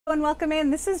And welcome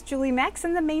in. This is Julie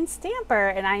Maxon, the Maine Stamper,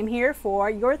 and I'm here for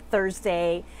your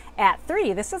Thursday at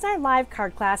 3. This is our live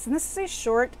card class, and this is a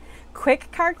short, quick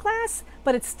card class,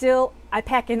 but it's still, I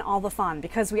pack in all the fun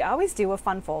because we always do a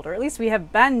fun fold, or at least we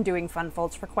have been doing fun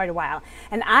folds for quite a while.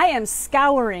 And I am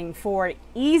scouring for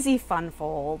easy fun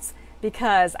folds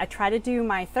because I try to do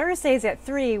my Thursdays at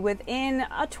 3 within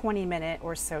a 20-minute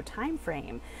or so time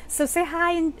frame. So say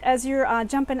hi, and as you're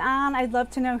jumping on, I'd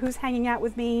love to know who's hanging out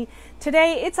with me.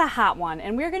 Today, it's a hot one,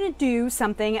 and we're gonna do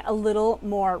something a little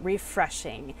more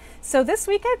refreshing. So this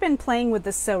week I've been playing with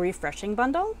the So Refreshing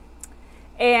bundle.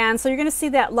 And so you're gonna see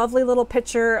that lovely little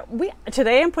picture.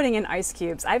 Today I'm putting in ice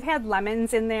cubes. I've had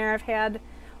lemons in there, I've had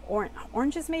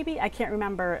oranges maybe, I can't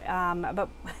remember, but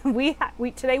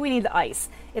today we need the ice.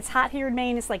 It's hot here in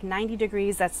Maine, it's like 90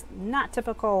 degrees. That's not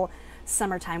typical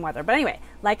summertime weather. But anyway,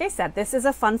 like I said, this is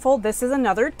a fun fold. This is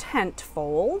another tent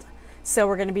fold. So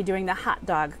we're going to be doing the hot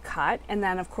dog cut. And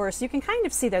then of course you can kind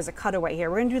of see there's a cutaway here.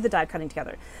 We're going to do the die cutting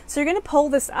together. So you're going to pull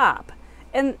this up.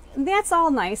 And that's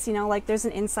all nice, you know, like there's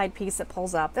an inside piece that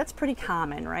pulls up. That's pretty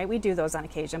common, right? We do those on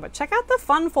occasion. But check out the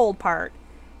fun fold part.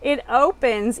 It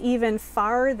opens even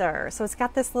farther. So it's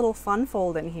got this little fun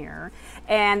fold in here.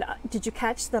 And did you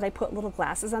catch that I put little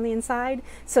glasses on the inside?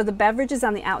 So the beverage is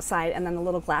on the outside and then the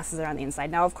little glasses are on the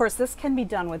inside. Now, of course, this can be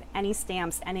done with any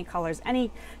stamps, any colors, any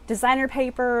designer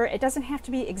paper. It doesn't have to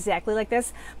be exactly like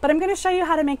this, but I'm gonna show you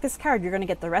how to make this card. You're gonna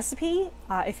get the recipe.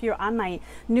 If you're on my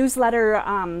newsletter,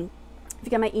 if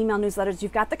you get my email newsletters,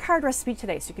 you've got the card recipe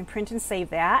today, so you can print and save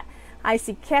that. I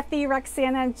see Kathy,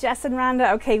 Roxana, Jess, and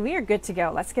Rhonda. Okay, we are good to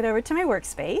go. Let's get over to my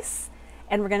workspace,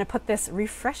 and we're going to put this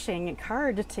refreshing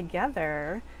card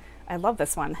together. I love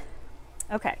this one.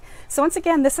 Okay, so once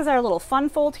again, this is our little fun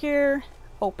fold here.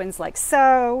 Opens like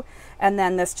so, and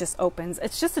then this just opens.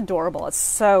 It's just adorable. It's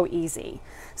so easy.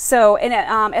 So, and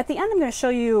at the end, I'm going to show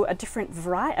you a different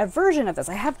version of this.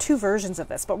 I have two versions of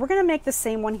this, but we're going to make the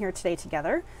same one here today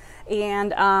together.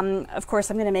 And of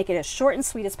course, I'm going to make it as short and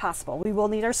sweet as possible. We will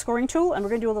need our scoring tool, and we're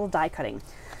going to do a little die cutting.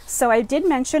 So I did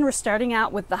mention we're starting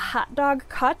out with the hot dog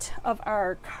cut of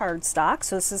our cardstock.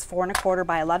 So this is 4 1/4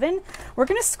 by 11. We're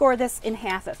going to score this in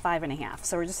half at 5 1/2.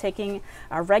 So we're just taking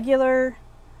our regular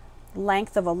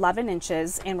length of 11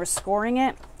 inches and we're scoring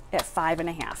it at 5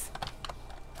 1/2.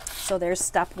 So there's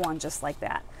step one, just like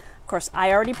that. Of course,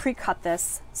 I already pre-cut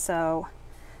this, so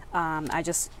I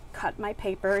just cut my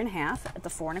paper in half at the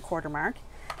 4 1/4 mark,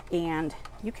 and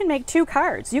you can make 2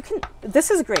 cards.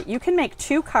 This is great. You can make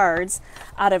 2 cards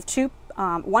out of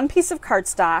one piece of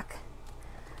cardstock,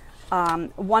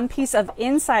 one piece of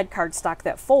inside cardstock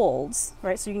that folds,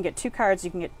 right? So you can get 2 cards.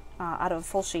 You can get out of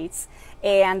full sheets.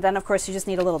 And then of course you just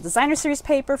need a little designer series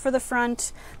paper for the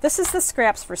front. This is the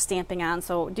scraps for stamping on,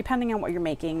 so depending on what you're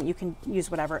making, you can use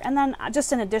whatever. And then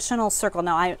just an additional circle.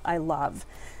 Now I love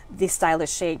these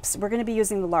stylish shapes. We're going to be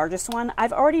using the largest one.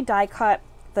 I've already die cut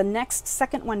the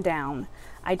second one down.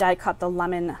 I die cut the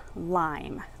lemon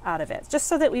lime out of it, just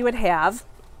so that we would have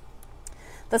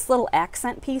this little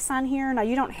accent piece on here. Now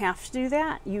you don't have to do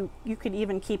that. You could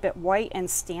even keep it white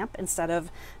and stamp instead of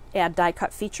add die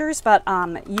cut features, but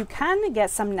you can get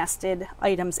some nested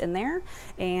items in there,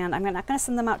 and I'm not going to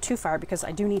send them out too far because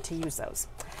I do need to use those.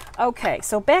 Okay,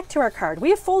 so back to our card. We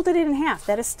have folded it in half.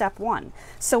 That is step one.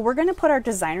 So we're going to put our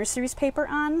designer series paper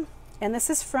on, and this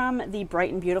is from the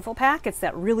Bright and Beautiful pack. It's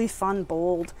that really fun,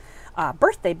 bold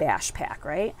birthday bash pack,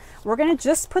 right? We're going to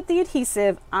just put the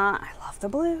adhesive on. I love the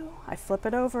blue. I flip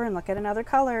it over and look at another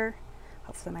color.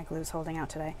 Hopefully my glue is holding out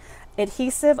today.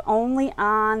 Adhesive only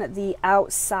on the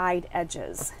outside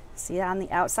edges. See, on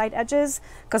the outside edges,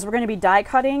 because we're going to be die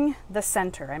cutting the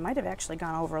center. I might have actually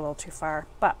gone over a little too far,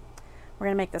 but we're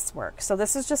going to make this work. So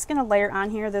this is just going to layer on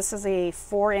here. This is a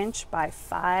 4 inch by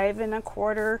 5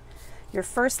 1/4. Your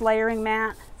first layering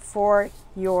mat for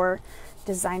your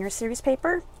designer series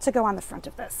paper to go on the front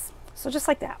of this. So just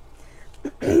like that.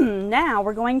 Now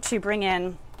we're going to bring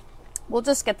in, we'll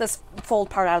just get this fold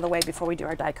part out of the way before we do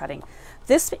our die cutting.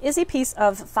 This is a piece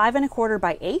of 5 1/4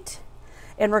 by 8,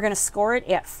 and we're going to score it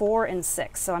at 4 and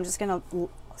 6. So I'm just going to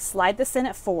slide this in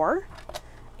at 4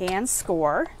 and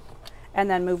score, and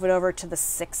then move it over to the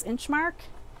 6 inch mark,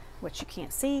 which you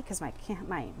can't see because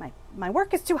my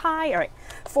work is too high. All right,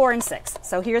 4 and 6.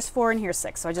 So here's 4 and here's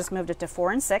 6. So I just moved it to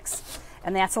 4 and 6,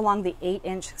 and that's along the 8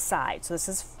 inch side. So this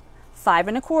is 5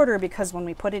 1/4 because when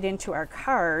we put it into our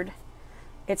card,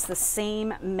 it's the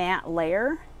same matte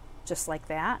layer, just like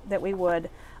that we would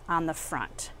on the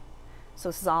front. So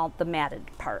this is all the matted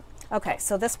part. Okay,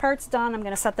 so this part's done. I'm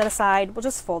going to set that aside. We'll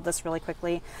just fold this really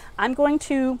quickly. I'm going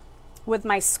to, with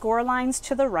my score lines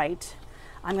to the right,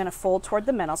 I'm going to fold toward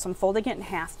the middle. So I'm folding it in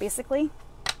half basically.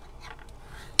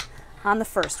 on the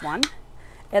first one,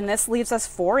 and this leaves us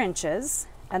 4 inches,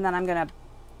 and then I'm going to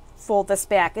fold this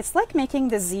back. It's like making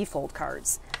the Z-fold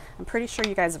cards. I'm pretty sure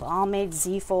you guys have all made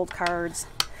Z-fold cards.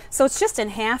 So it's just in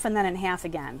half and then in half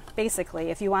again. Basically,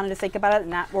 if you wanted to think about it and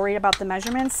not worry about the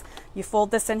measurements, you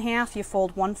fold this in half, you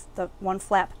fold the one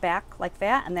flap back like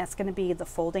that, and that's going to be the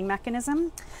folding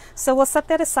mechanism. So we'll set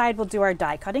that aside. We'll do our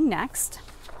die cutting next.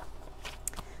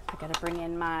 I got to bring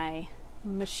in my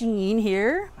machine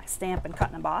here, my Stampin' Cut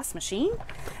and Emboss machine,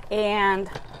 and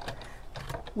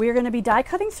we're going to be die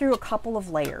cutting through a couple of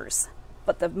layers.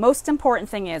 But the most important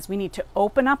thing is we need to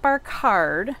open up our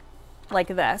card like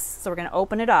this. So we're going to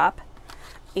open it up,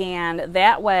 and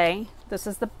that way, this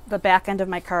is the back end of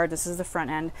my card, this is the front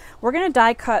end. We're going to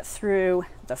die cut through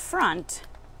the front,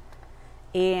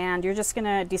 and you're just going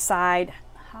to decide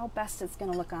how best it's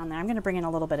going to look on there. I'm going to bring in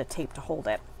a little bit of tape to hold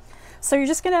it. So you're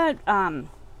just going to,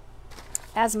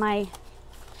 as my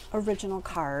original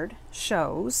card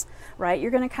shows, right,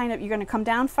 you're going to come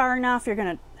down far enough, you're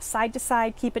going to side to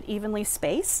side, keep it evenly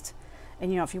spaced.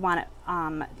 And you know, if you want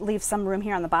to leave some room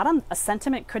here on the bottom, a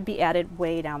sentiment could be added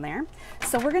way down there.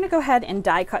 So we're going to go ahead and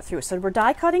die cut through. So we're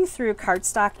die cutting through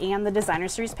cardstock and the designer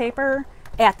series paper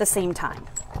at the same time.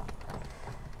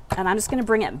 And I'm just going to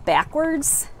bring it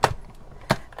backwards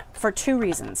for 2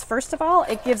 reasons. First of all,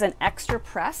 it gives an extra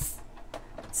press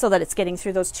so that it's getting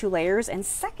through those 2 layers. And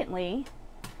secondly,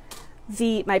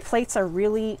 my plates are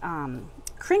really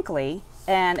crinkly,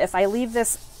 and if I leave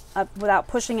this without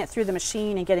pushing it through the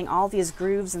machine and getting all these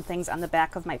grooves and things on the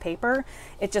back of my paper,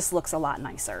 it just looks a lot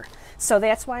nicer. So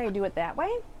that's why I do it that way.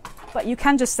 But you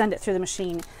can just send it through the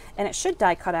machine, and it should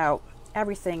die cut out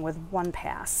everything with 1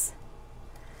 pass.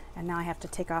 And now I have to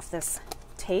take off this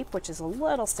tape, which is a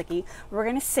little sticky. We're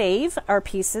going to save our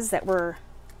pieces that we're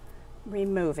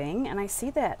removing, and I see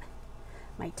that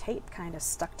my tape kind of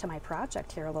stuck to my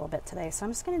project here a little bit today, so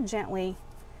I'm just going to gently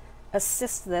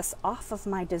assist this off of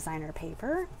my designer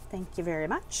paper. Thank you very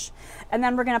much. And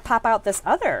then we're going to pop out this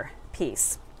other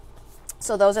piece.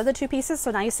 So those are the 2 pieces.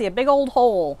 So now you see a big old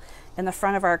hole in the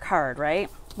front of our card, right?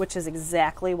 Which is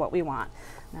exactly what we want.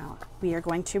 Now we are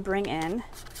going to bring in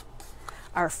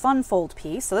our fun fold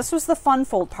piece. So this was the fun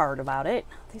fold part about it.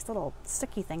 These little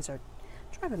sticky things are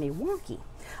driving me wonky.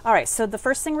 All right, so the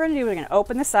first thing we're going to do, we're going to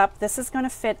open this up. This is going to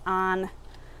fit on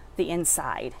the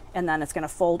inside, and then it's going to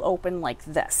fold open like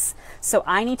this. So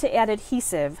I need to add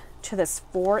adhesive to this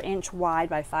 4-inch wide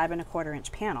by 5 1/4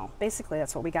 inch panel. Basically,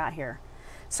 that's what we got here.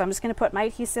 So I'm just going to put my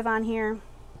adhesive on here.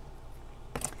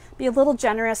 Be a little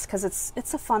generous because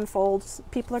it's a fun fold.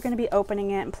 People are going to be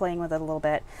opening it and playing with it a little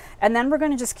bit. And then we're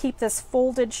going to just keep this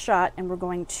folded shut, and we're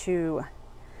going to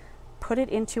put it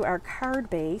into our card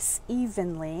base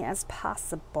evenly as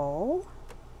possible.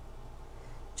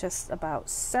 Just about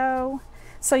so.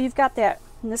 So you've got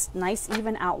this nice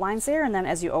even outlines there, and then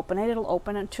as you open it, it'll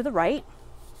open it to the right.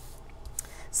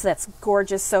 So that's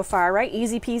gorgeous so far, right?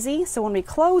 Easy peasy. So when we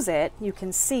close it, you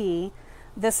can see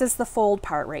this is the fold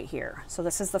part right here. So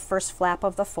this is the first flap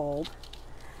of the fold,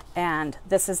 and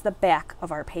this is the back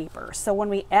of our paper. So when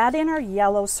we add in our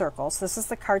yellow circles, this is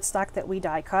the cardstock that we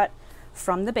die cut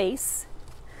from the base.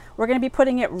 We're going to be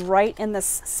putting it right in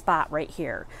this spot right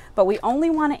here, but we only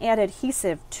want to add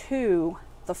adhesive to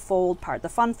the fold part, the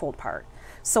fun fold part.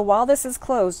 So while this is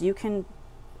closed, you can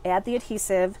add the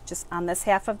adhesive just on this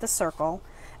half of the circle,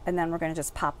 and then we're going to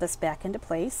just pop this back into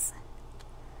place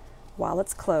while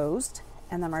it's closed,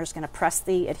 and then we're just going to press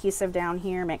the adhesive down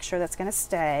here, make sure that's going to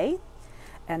stay,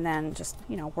 and then just,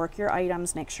 you know, work your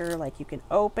items, make sure like you can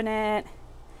open it.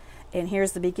 And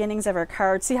here's the beginnings of our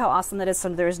card. See how awesome that is? So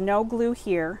there's no glue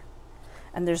here,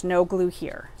 and there's no glue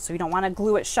here, so you don't want to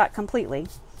glue it shut completely.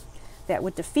 That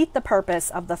would defeat the purpose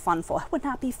of the fun fold. It would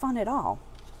not be fun at all.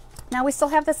 Now we still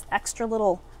have this extra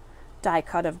little die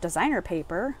cut of designer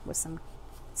paper with some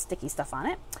sticky stuff on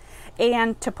it.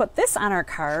 And to put this on our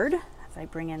card, if I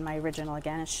bring in my original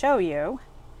again and show you,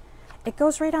 it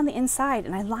goes right on the inside,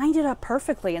 and I lined it up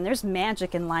perfectly, and there's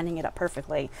magic in lining it up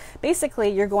perfectly. Basically,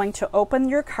 you're going to open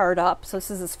your card up. So this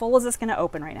is as full as it's going to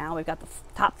open right now. We've got the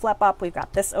top flap up. We've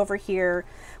got this over here.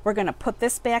 We're going to put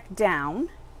this back down,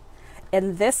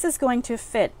 and this is going to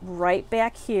fit right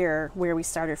back here where we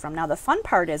started from. Now the fun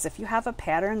part is if you have a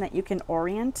pattern that you can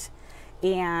orient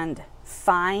and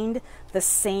find the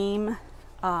same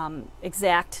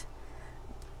exact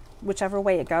whichever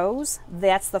way it goes,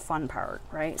 that's the fun part,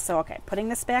 right? So okay, putting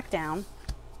this back down.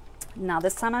 Now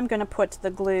this time I'm going to put the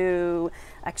glue,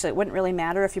 actually it wouldn't really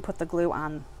matter if you put the glue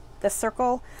on this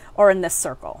circle or in this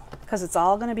circle, because it's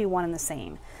all going to be one and the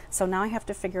same. So now I have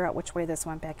to figure out which way this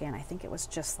went back in. I think it was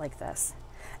just like this.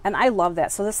 And I love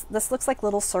that. So this looks like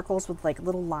little circles with like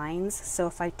little lines. So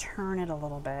if I turn it a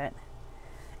little bit,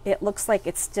 it looks like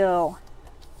it's still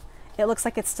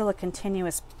a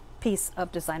continuous piece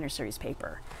of designer series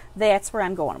paper. That's where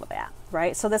I'm going with that,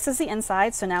 right? So this is the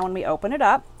inside. So now when we open it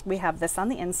up, we have this on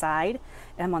the inside.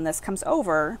 And when this comes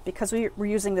over, because we're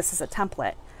using this as a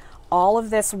template, all of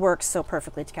this works so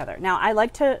perfectly together. Now I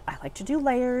like to do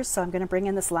layers. So I'm going to bring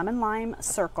in this lemon lime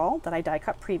circle that I die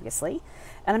cut previously.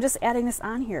 And I'm just adding this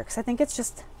on here because I think it's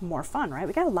just more fun, right?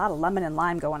 We got a lot of lemon and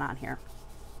lime going on here.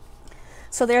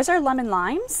 So there's our lemon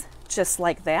limes, just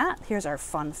like that. Here's our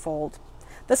fun fold.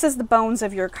 This is the bones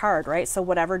of your card, right? So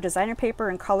whatever designer paper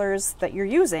and colors that you're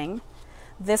using,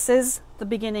 this is the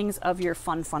beginnings of your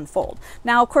fun fold.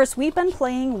 Now, of course, we've been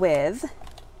playing with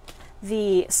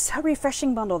the So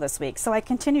Refreshing bundle this week. So I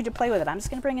continue to play with it. I'm just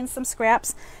going to bring in some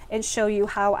scraps and show you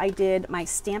how I did my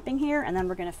stamping here. And then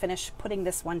we're going to finish putting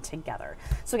this one together.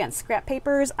 So again, scrap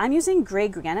papers. I'm using gray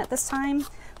granite this time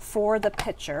for the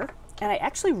picture. And I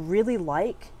actually really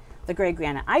like the gray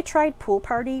granite. I tried Pool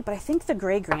Party, but I think the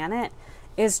gray granite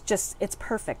is just, it's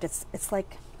perfect. It's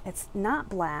like, it's not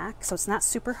black, so it's not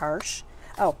super harsh.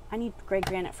 Oh, I need gray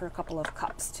granite for a couple of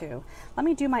cups too. Let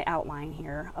me do my outline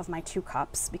here of my 2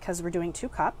 cups because we're doing 2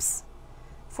 cups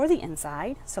for the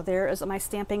inside. So there is my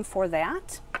stamping for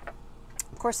that.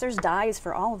 Of course, there's dies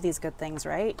for all of these good things,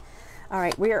 right? All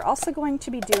right, we are also going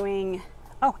to be doing,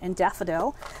 oh, in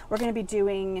daffodil, we're going to be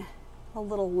doing a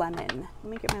little lemon.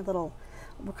 Let me get my little,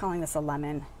 we're calling this a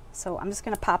lemon. So I'm just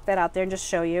going to pop that out there and just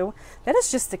show you. That is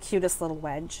just the cutest little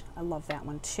wedge. I love that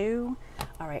one too.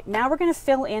 All right, now we're going to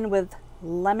fill in with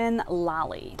lemon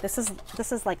lolly. This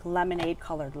is like lemonade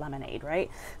colored lemonade,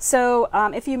 right? So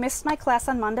if you missed my class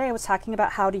on Monday, I was talking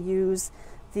about how to use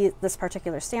this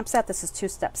particular stamp set. This is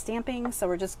 2-step stamping. So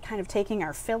we're just kind of taking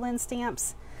our fill-in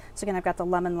stamps. So again, I've got the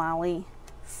lemon lolly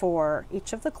for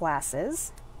each of the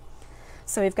glasses.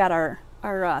 So we've got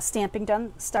our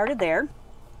stamping started there.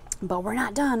 But we're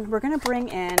not done. We're going to bring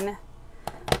in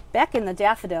back in the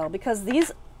daffodil because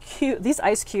these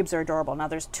ice cubes are adorable. Now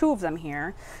there's 2 of them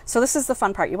here. So this is the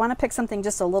fun part. You want to pick something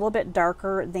just a little bit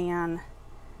darker than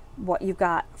what you've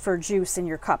got for juice in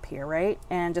your cup here, right?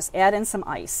 And just add in some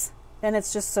ice. And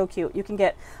it's just so cute. You can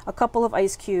get a couple of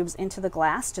ice cubes into the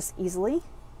glass just easily.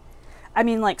 I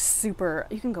mean, like super,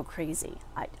 you can go crazy.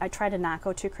 I try to not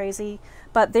go too crazy,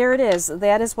 but there it is.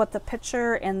 That is what the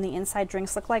picture and the inside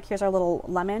drinks look like. Here's our little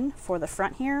lemon for the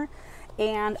front here.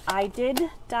 And I did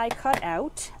die cut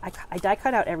out. I die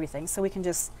cut out everything so we can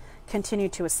just continue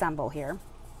to assemble here.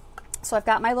 So I've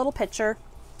got my little pitcher.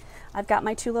 I've got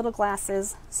my 2 little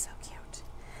glasses. So cute.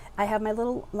 I have my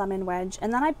little lemon wedge,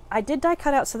 and then I did die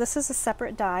cut out, so this is a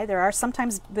separate die. There are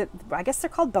sometimes, I guess they're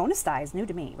called bonus dies, new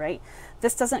to me, right?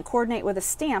 This doesn't coordinate with a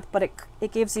stamp, but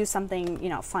it gives you something, you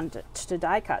know, fun to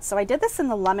die cut. So I did this in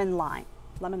the lemon lime,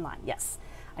 yes.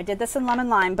 I did this in lemon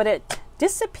lime, but it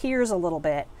disappears a little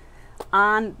bit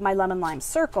on my lemon lime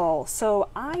circle, so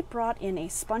I brought in a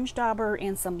sponge dauber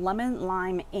and some lemon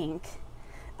lime ink,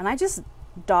 and I just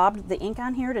daubed the ink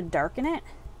on here to darken it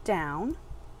down.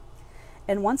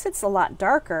 And once it's a lot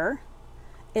darker,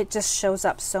 it just shows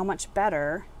up so much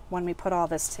better when we put all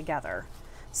this together.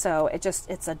 So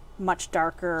it's a much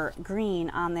darker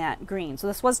green on that green. So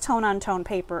this was tone-on-tone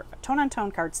paper,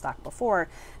 tone-on-tone cardstock before.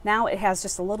 Now it has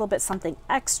just a little bit something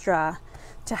extra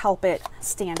to help it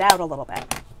stand out a little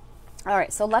bit. All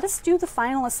right, so let us do the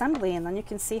final assembly, and then you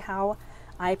can see how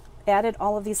I added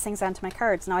all of these things onto my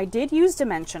cards. Now I did use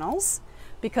dimensionals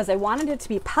because I wanted it to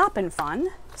be poppin' fun.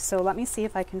 So let me see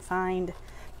if I can find,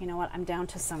 you know what, I'm down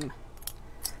to some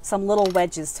little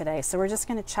wedges today. So we're just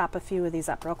going to chop a few of these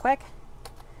up real quick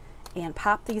and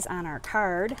pop these on our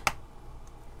card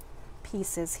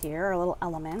pieces here, our little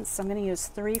elements. So I'm going to use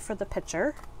 3 for the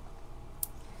picture.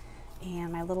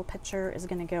 And my little picture is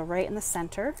going to go right in the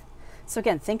center. So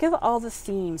again, think of all the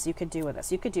themes you could do with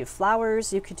this. You could do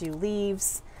flowers, you could do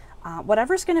leaves,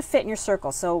 whatever's going to fit in your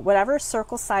circle. So whatever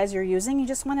circle size you're using, you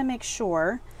just want to make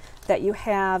sure that you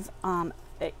have,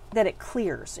 that it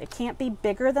clears. It can't be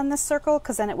bigger than this circle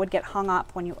because then it would get hung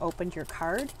up when you opened your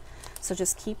card. So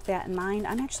just keep that in mind.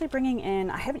 I'm actually bringing in,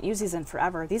 I haven't used these in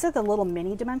forever. These are the little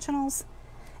mini dimensionals.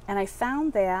 And I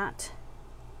found that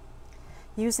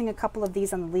using a couple of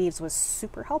these on the leaves was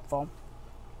super helpful.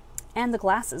 And the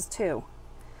glasses too.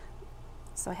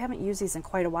 So I haven't used these in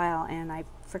quite a while, and I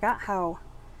forgot how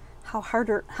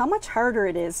much harder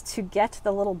it is to get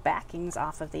the little backings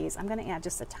off of these. I'm going to add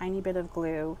just a tiny bit of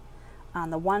glue on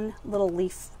the one little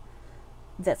leaf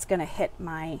that's going to hit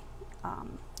my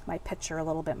my picture a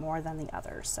little bit more than the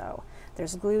other. So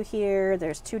there's glue here,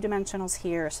 there's 2 dimensionals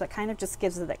here, so it kind of just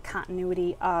gives it that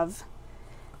continuity of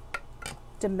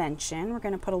dimension. We're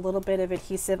going to put a little bit of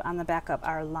adhesive on the back of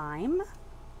our lime.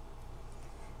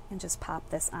 And just pop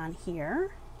this on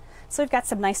here. So we've got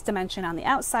some nice dimension on the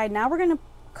outside. Now we're going to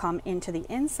come into the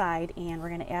inside and we're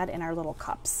going to add in our little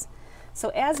cups. So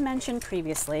as mentioned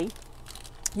previously,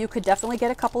 you could definitely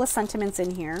get a couple of sentiments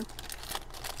in here,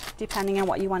 depending on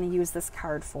what you want to use this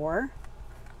card for.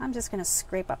 I'm just going to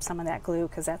scrape up some of that glue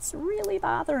because that's really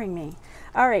bothering me.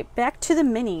 All right, back to the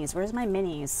minis. Where's my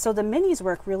minis? So the minis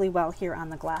work really well here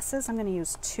on the glasses. I'm going to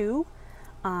use 2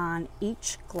 on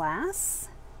each glass.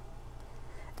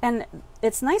 And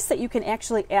it's nice that you can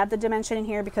actually add the dimension in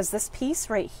here because this piece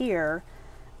right here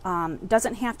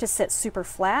doesn't have to sit super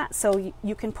flat. So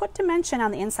you can put dimension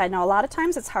on the inside. Now, a lot of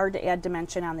times it's hard to add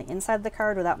dimension on the inside of the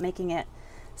card without making it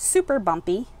super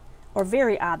bumpy or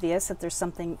very obvious that there's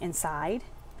something inside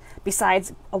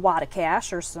besides a wad of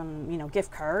cash or some, you know,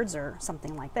 gift cards or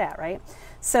something like that, right?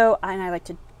 So, and I like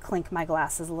to clink my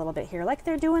glasses a little bit here like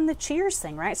they're doing the Cheers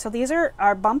thing, right? So these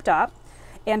are bumped up.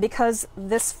 And because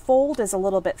this fold is a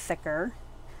little bit thicker,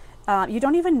 you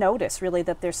don't even notice really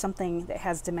that there's something that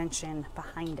has dimension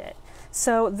behind it.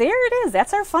 So there it is.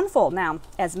 That's our fun fold. Now,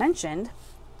 as mentioned,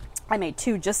 I made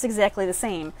 2 just exactly the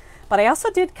same, but I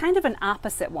also did kind of an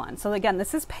opposite one. So again,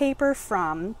 this is paper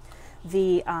from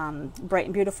the Bright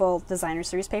and Beautiful Designer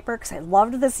Series paper because I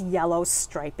loved this yellow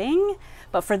striping.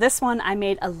 But for this one, I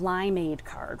made a limeade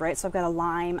card, right? So I've got a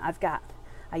lime.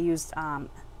 I used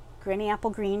Granny Apple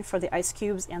Green for the ice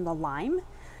cubes and the lime.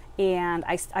 And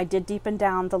I did deepen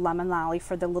down the lemon lolly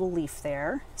for the little leaf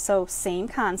there. So same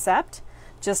concept,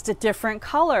 just a different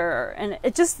color. And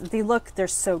it just, they're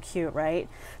so cute, right?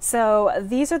 So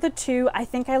these are the 2. I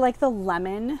think I like the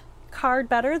lemon card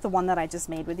better, the one that I just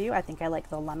made with you. I think I like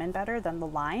the lemon better than the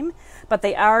lime. But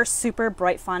they are super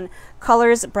bright fun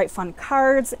colors, bright fun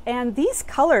cards. And these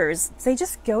colors, they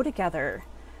just go together.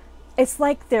 It's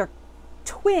like they're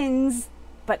twins,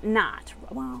 but not.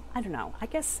 Well, I don't know. I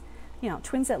guess, you know,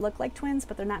 twins that look like twins,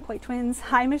 but they're not quite twins.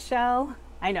 Hi, Michelle.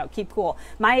 I know, keep cool.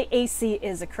 My AC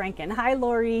is a crankin'. Hi,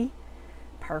 Lori.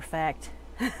 Perfect.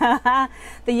 The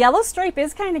yellow stripe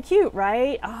is kind of cute,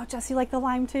 right? Oh, Jess, you like the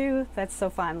lime too? That's so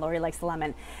fun. Lori likes the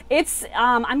lemon. It's,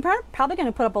 I'm probably going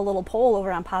to put up a little poll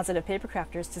over on Positive Paper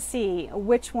Crafters to see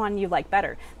which one you like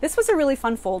better. This was a really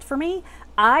fun fold for me.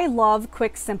 I love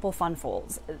quick, simple, fun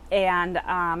folds. And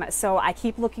so I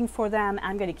keep looking for them.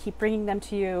 I'm going to keep bringing them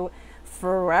to you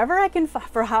forever I can,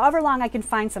 for however long I can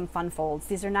find some fun folds.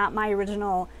 These are not my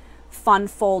original fun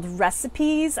fold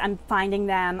recipes. I'm finding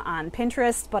them on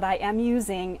Pinterest, but I am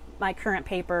using my current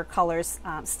paper, colors,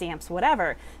 stamps,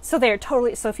 whatever. So they're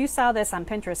totally, so if you saw this on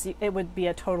Pinterest, it would be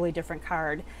a totally different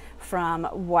card from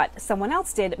what someone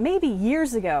else did maybe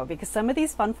years ago, because some of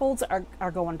these fun folds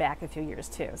are going back a few years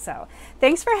too. So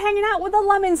thanks for hanging out with the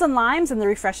lemons and limes and the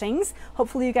refreshings.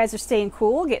 Hopefully you guys are staying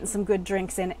cool, getting some good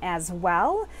drinks in as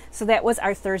well. So that was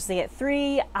our Thursday at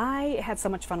 3. I had so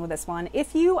much fun with this one.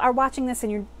 If you are watching this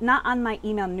and you're not on my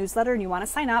email newsletter and you want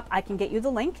to sign up, I can get you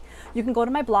the link. You can go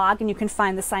to my blog and you can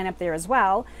find the sign up there as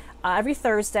well. Every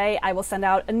Thursday, I will send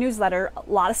out a newsletter,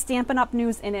 a lot of Stampin' Up!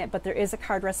 News in it, but there is a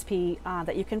card recipe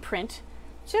that you can print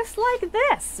just like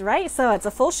this, right? So it's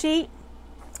a full sheet.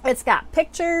 It's got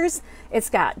pictures,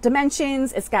 it's got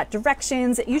dimensions, it's got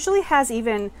directions. It usually has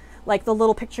even like the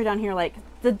little picture down here, like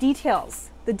the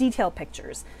details, the detail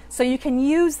pictures. So you can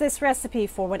use this recipe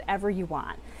for whatever you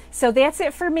want. So that's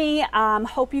it for me.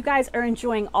 Hope you guys are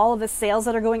enjoying all of the sales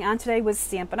that are going on today with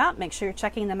Stampin' Up! Make sure you're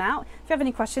checking them out. If you have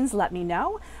any questions, let me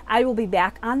know. I will be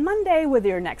back on Monday with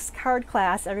your next card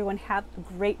class. Everyone have a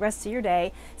great rest of your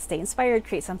day. Stay inspired,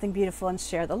 create something beautiful, and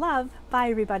share the love. Bye,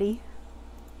 everybody.